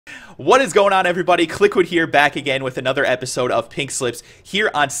What is going on, everybody? Kliquid here, back again with another episode of Pink Slips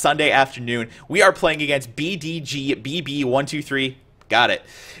here on Sunday afternoon. We are playing against BDG BB123. Got it.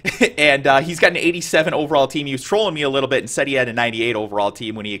 And he's got an 87 overall team. He was trolling me a little bit and said he had a 98 overall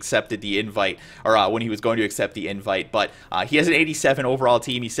team when he accepted the invite, or when he was going to accept the invite. But he has an 87 overall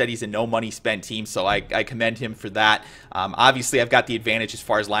team. He said he's a no money spent team, so I commend him for that. Obviously, I've got the advantage as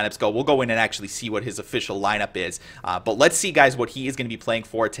far as lineups go. We'll go in and actually see what his official lineup is. But let's see, guys, what he is going to be playing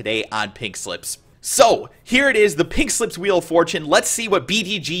for today on Pink Slips. So, here it is, the Pink Slips Wheel of Fortune. Let's see what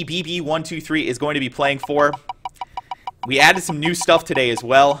BDG BB123 is going to be playing for. We added some new stuff today as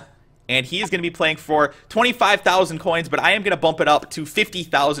well, and he is going to be playing for 25,000 coins, but I am going to bump it up to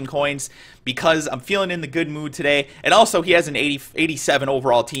 50,000 coins because I'm feeling in the good mood today. And also, he has an 87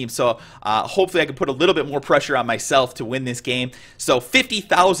 overall team, so hopefully I can put a little bit more pressure on myself to win this game. So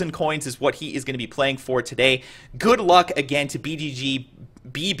 50,000 coins is what he is going to be playing for today. Good luck again to BDG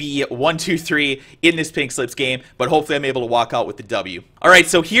BB123 in this Pink Slips game, but hopefully I'm able to walk out with the W. Alright,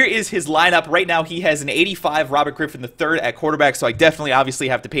 so here is his lineup. Right now he has an 85 Robert Griffin III at quarterback, so I definitely obviously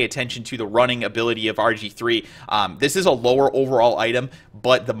have to pay attention to the running ability of RG3. This is a lower overall item,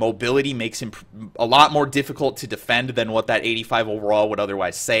 but the mobility makes him a lot more difficult to defend than what that 85 overall would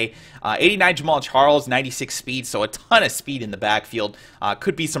otherwise say. 89 Jamal Charles, 96 speed, so a ton of speed in the backfield.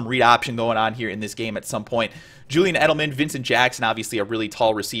 Could be some read option going on here in this game at some point. Julian Edelman, Vincent Jackson, obviously a really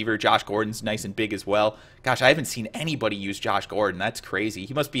tall receiver. Josh Gordon's nice and big as well. Gosh, I haven't seen anybody use Josh Gordon. That's crazy.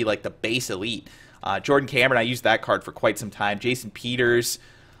 He must be like the base elite. Jordan Cameron, I used that card for quite some time. Jason Peters,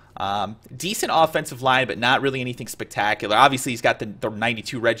 decent offensive line, but not really anything spectacular. Obviously, he's got the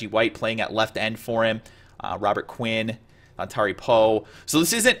 92 Reggie White playing at left end for him. Robert Quinn, Tari Poe. So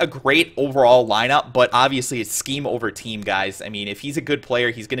this isn't a great overall lineup, but obviously it's scheme over team, guys. I mean, if he's a good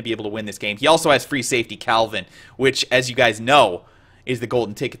player, he's going to be able to win this game. He also has free safety Calvin, which, as you guys know, is the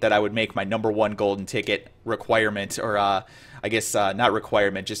golden ticket that I would make my #1 golden ticket requirement, or I guess not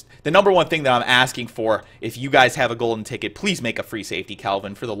requirement, just the #1 thing that I'm asking for. If you guys have a golden ticket, please make a free safety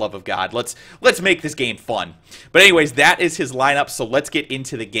Calvin, for the love of God. Let's make this game fun. But anyways, that is his lineup, so let's get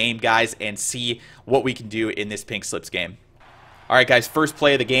into the game, guys, and see what we can do in this Pink Slips game. Alright, guys, first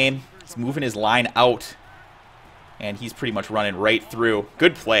play of the game. He's moving his line out, and he's pretty much running right through.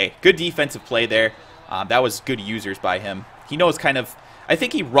 Good play. Good defensive play there. That was good users by him. He knows kind of, I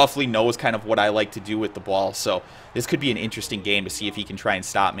think he roughly knows kind of what I like to do with the ball, so this could be an interesting game to see if he can try and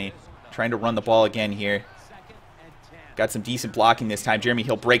stop me. Trying to run the ball again here. Got some decent blocking this time. Jeremy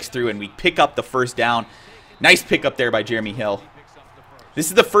Hill breaks through, and we pick up the first down. Nice pickup there by Jeremy Hill. This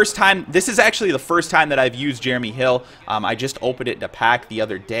is the first time, this is actually the first time that I've used Jeremy Hill. I just opened it in a pack the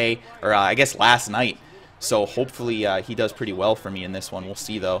other day, or I guess last night. So hopefully he does pretty well for me in this one. We'll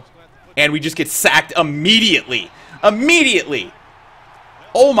see, though. And we just get sacked immediately. Immediately!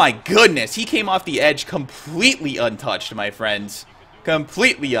 Oh my goodness, he came off the edge completely untouched, my friends.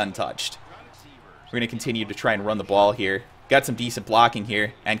 Completely untouched. We're going to continue to try and run the ball here. Got some decent blocking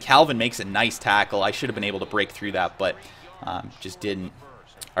here. And Calvin makes a nice tackle. I should have been able to break through that, but just didn't.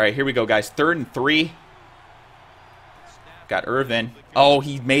 Alright, here we go, guys. 3rd and 3. Got Irvin. Oh,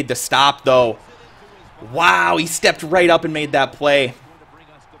 he made the stop, though. Wow, he stepped right up and made that play.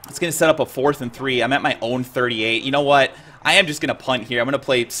 It's going to set up a 4th and 3. I'm at my own 38. You know what? I am just going to punt here. I'm going to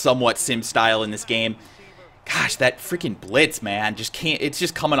play somewhat sim style in this game. Gosh, that freaking blitz, man. Just can't. It's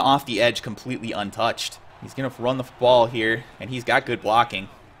just coming off the edge completely untouched. He's going to run the ball here, and he's got good blocking.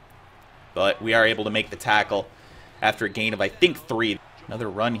 But we are able to make the tackle after a gain of, I think, 3. Another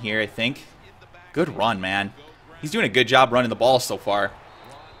run here, I think. Good run, man. He's doing a good job running the ball so far.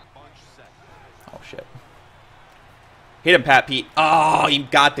 Oh, shit. Hit him, Pat Pete. Oh, he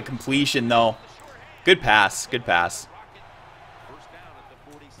got the completion, though. Good pass. Good pass.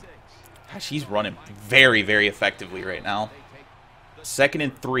 Gosh, he's running very, very effectively right now. 2nd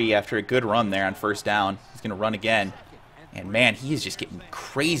and 3 after a good run there on 1st down. He's going to run again. And, man, he is just getting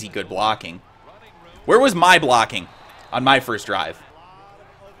crazy good blocking. Where was my blocking on my first drive?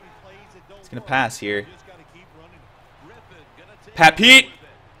 He's going to pass here. Pat Pete!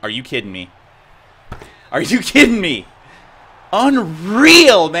 Are you kidding me? Are you kidding me?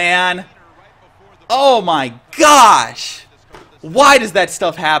 Unreal, man! Oh my gosh! Why does that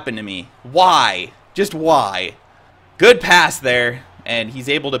stuff happen to me? Why? Just why? Good pass there, and he's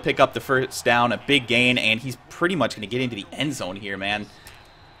able to pick up the 1st down, a big gain, and he's pretty much going to get into the end zone here, man.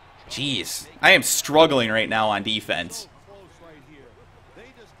 Jeez, I am struggling right now on defense.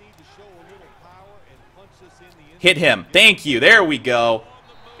 Hit him. Thank you. There we go.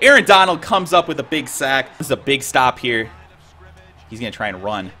 Aaron Donald comes up with a big sack. This is a big stop here. He's going to try and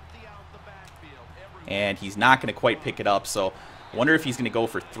run. And he's not going to quite pick it up, so Wonder if he's going to go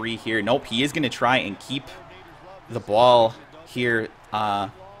for 3 here. Nope, he is going to try and keep the ball here.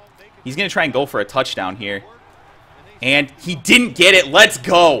 He's going to try and go for a touchdown here. And he didn't get it. Let's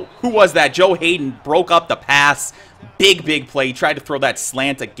go. Who was that? Joe Hayden broke up the pass. Big, big play. He tried to throw that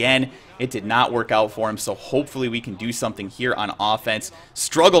slant again. It did not work out for him, so hopefully we can do something here on offense.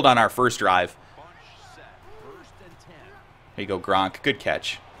 Struggled on our first drive. There you go, Gronk. Good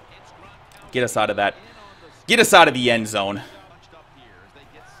catch. Get us out of that. Get us out of the end zone.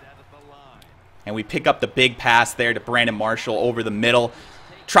 And we pick up the big pass there to Brandon Marshall over the middle.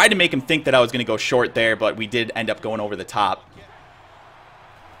 Tried to make him think that I was going to go short there, but we did end up going over the top.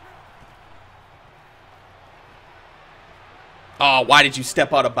 Oh, why did you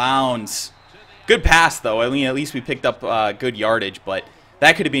step out of bounds? Good pass, though. I mean, at least we picked up good yardage, but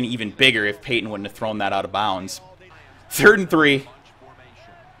that could have been even bigger if Peyton wouldn't have thrown that out of bounds. 3rd and 3.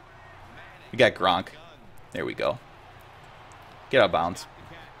 We got Gronk. There we go. Get out of bounds.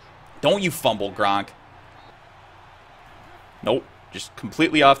 Don't you fumble, Gronk. Nope. Just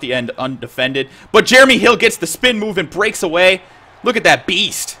completely off the end, undefended. But Jeremy Hill gets the spin move and breaks away. Look at that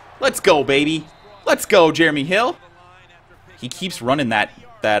beast. Let's go, baby. Let's go, Jeremy Hill. He keeps running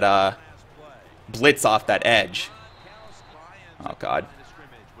that blitz off that edge. Oh, God.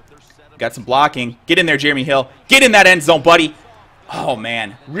 Got some blocking. Get in there, Jeremy Hill. Get in that end zone, buddy. Oh,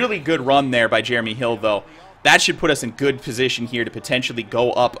 man. Really good run there by Jeremy Hill, though. That should put us in good position here to potentially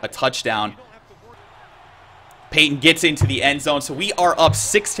go up a touchdown. Peyton gets into the end zone, so we are up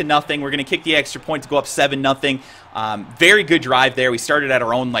 6-0. We're going to kick the extra point to go up 7-0. Very good drive there. We started at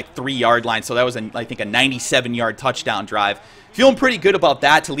our own 3-yard line, so that was, I think, a 97-yard touchdown drive. Feeling pretty good about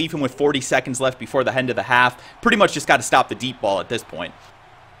that to leave him with 40 seconds left before the end of the half. Pretty much just got to stop the deep ball at this point.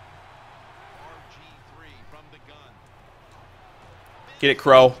 Get it,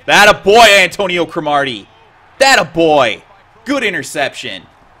 Crow. That a boy, Antonio Cromartie. That a boy. Good interception.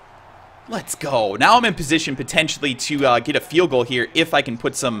 Let's go. Now I'm in position potentially to get a field goal here if I can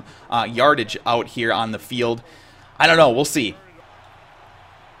put some yardage out here on the field. I don't know. We'll see.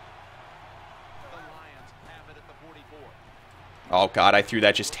 Oh, God. I threw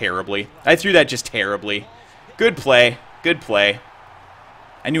that just terribly. Good play. Good play.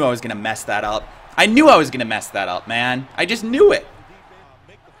 I knew I was going to mess that up. Man. I just knew it.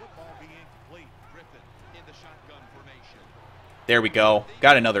 There we go.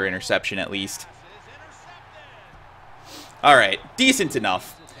 Got another interception at least. All right. Decent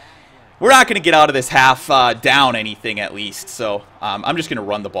enough. We're not going to get out of this half down anything at least. So I'm just going to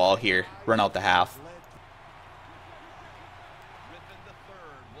run the ball here. Run out the half.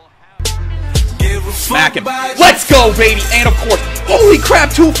 Smack him. Let's go, baby. And of course, holy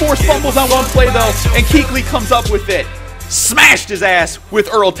crap, 2 forced fumbles on one play, though. And Kliquid comes up with it. Smashed his ass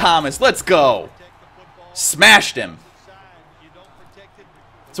with Earl Thomas. Let's go. Smashed him.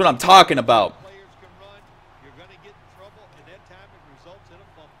 That's what I'm talking about.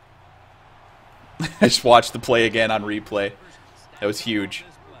 I just watched the play again on replay. That was huge.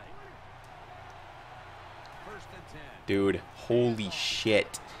 Dude, holy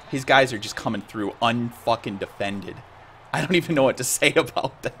shit. His guys are just coming through unfucking defended. I don't even know what to say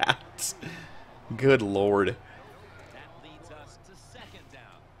about that. Good Lord.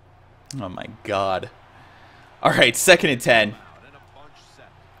 Oh my God. All right, 2nd and 10.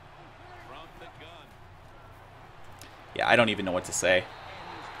 Yeah, I don't even know what to say.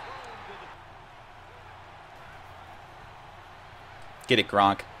 Get it,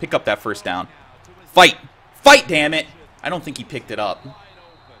 Gronk. Pick up that first down. Fight. Fight, damn it. I don't think he picked it up.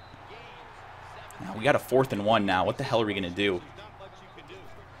 Now, we got a 4th and 1 now. What the hell are we going to do?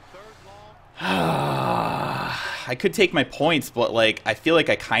 I could take my points, but, I feel like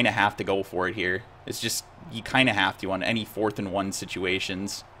I kind of have to go for it here. It's just, you kind of have to on any 4th and 1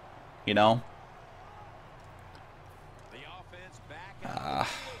 situations. You know?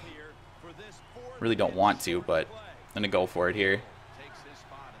 Really don't want to, but I'm going to go for it here.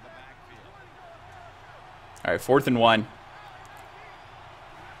 All right, 4th and 1.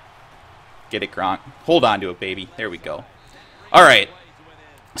 Get it, Gronk. Hold on to it, baby. There we go. All right.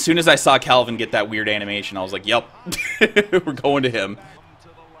 As soon as I saw Calvin get that weird animation, I was like, yep, we're going to him.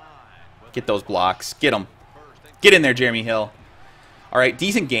 Get those blocks. Get them. Get in there, Jeremy Hill. All right,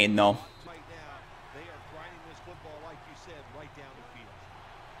 decent gain, though.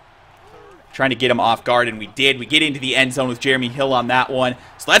 Trying to get him off guard, and we did. We get into the end zone with Jeremy Hill on that one.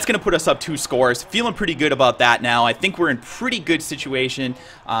 So that's going to put us up 2 scores. Feeling pretty good about that now. I think we're in pretty good situation.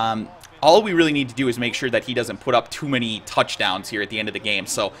 all we really need to do is make sure that he doesn't put up too many touchdowns here at the end of the game.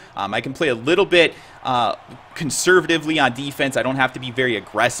 So I can play a little bit conservatively on defense. I don't have to be very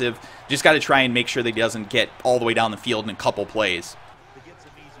aggressive. Just got to try and make sure that he doesn't get all the way down the field in a couple plays.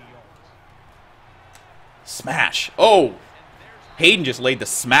 Smash. Oh, Hayden just laid the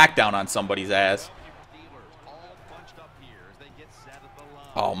smackdown on somebody's ass.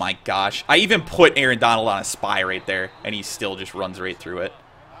 Oh my gosh. I even put Aaron Donald on a spy right there, and he still just runs right through it.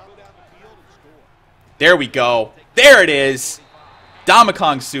 There we go. There it is.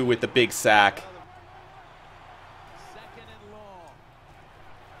 Damakong Su with the big sack.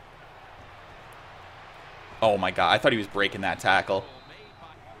 Oh my god. I thought he was breaking that tackle.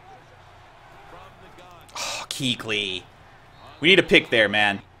 Oh, Kliquid. We need a pick there,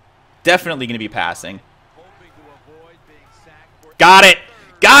 man. Definitely going to be passing. Got it.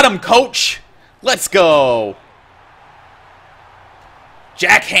 Got him, coach. Let's go.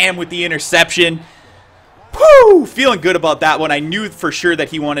 Jack Ham with the interception. Woo! Feeling good about that one. I knew for sure that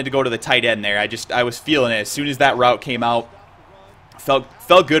he wanted to go to the tight end there. I was feeling it as soon as that route came out. Felt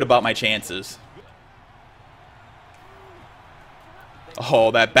good about my chances.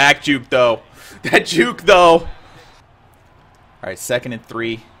 Oh, that back juke though. That juke though. All right, 2nd and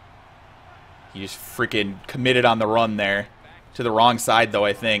 3. He just freaking committed on the run there. To the wrong side though,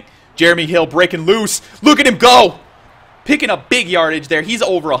 I think. Jeremy Hill breaking loose. Look at him go. Picking up big yardage there. He's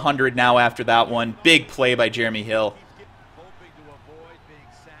over 100 now after that one. Big play by Jeremy Hill.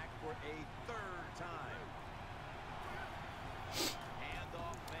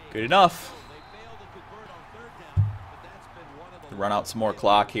 Good enough. Run out some more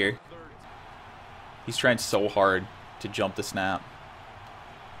clock here. He's trying so hard to jump the snap.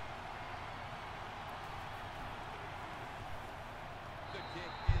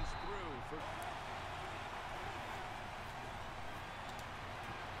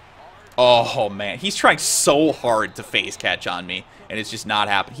 Oh, man. He's trying so hard to phase catch on me, and it's just not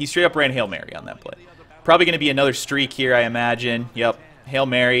happening. He straight up ran Hail Mary on that play. Probably going to be another streak here, I imagine. Yep. Hail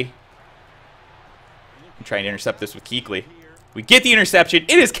Mary. I'm trying to intercept this with Kliquid. We get the interception.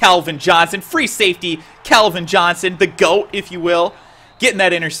 It is Calvin Johnson. Free safety, Calvin Johnson, the GOAT, if you will. Getting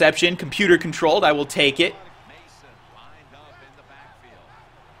that interception. Computer controlled. I will take it.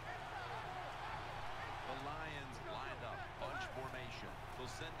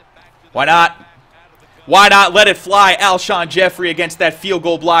 Why not? Why not let it fly, Alshon Jeffrey against that field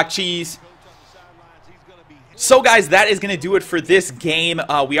goal block cheese. So, guys, that is going to do it for this game.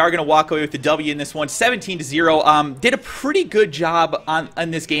 We are going to walk away with the W in this one, 17-0. Did a pretty good job on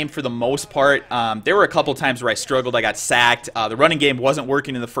this game for the most part. There were a couple times where I struggled. I got sacked. The running game wasn't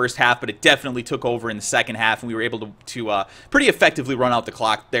working in the first half, but it definitely took over in the second half, and we were able to pretty effectively run out the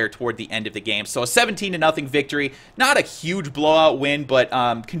clock there toward the end of the game. So, a 17-0 victory. Not a huge blowout win, but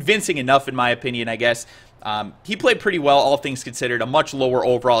convincing enough, in my opinion, I guess. He played pretty well, all things considered. A much lower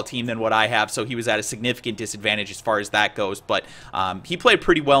overall team than what I have, so he was at a significant disadvantage as far as that goes. But he played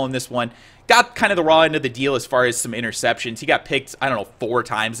pretty well in this one. Got kind of the raw end of the deal as far as some interceptions. He got picked, I don't know, 4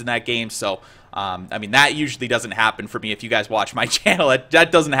 times in that game. So, I mean, that usually doesn't happen for me. If you guys watch my channel,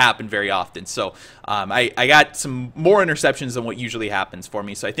 that doesn't happen very often. So, I got some more interceptions than what usually happens for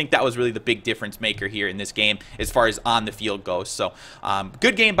me. So, I think that was really the big difference maker here in this game as far as on the field goes. So,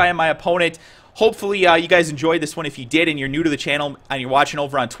 good game by my opponent. Hopefully, you guys enjoyed this one. If you did and you're new to the channel and you're watching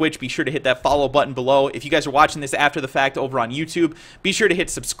over on Twitch, be sure to hit that follow button below. If you guys are watching this after the fact over on YouTube, be sure to hit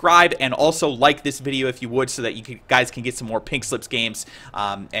subscribe and also like this video if you would, so that you guys can get some more Pink Slips games.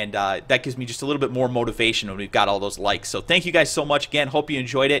 That gives me just a little bit more motivation when we've got all those likes. So thank you guys so much again. Hope you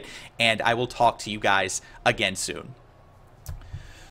enjoyed it, and I will talk to you guys again soon.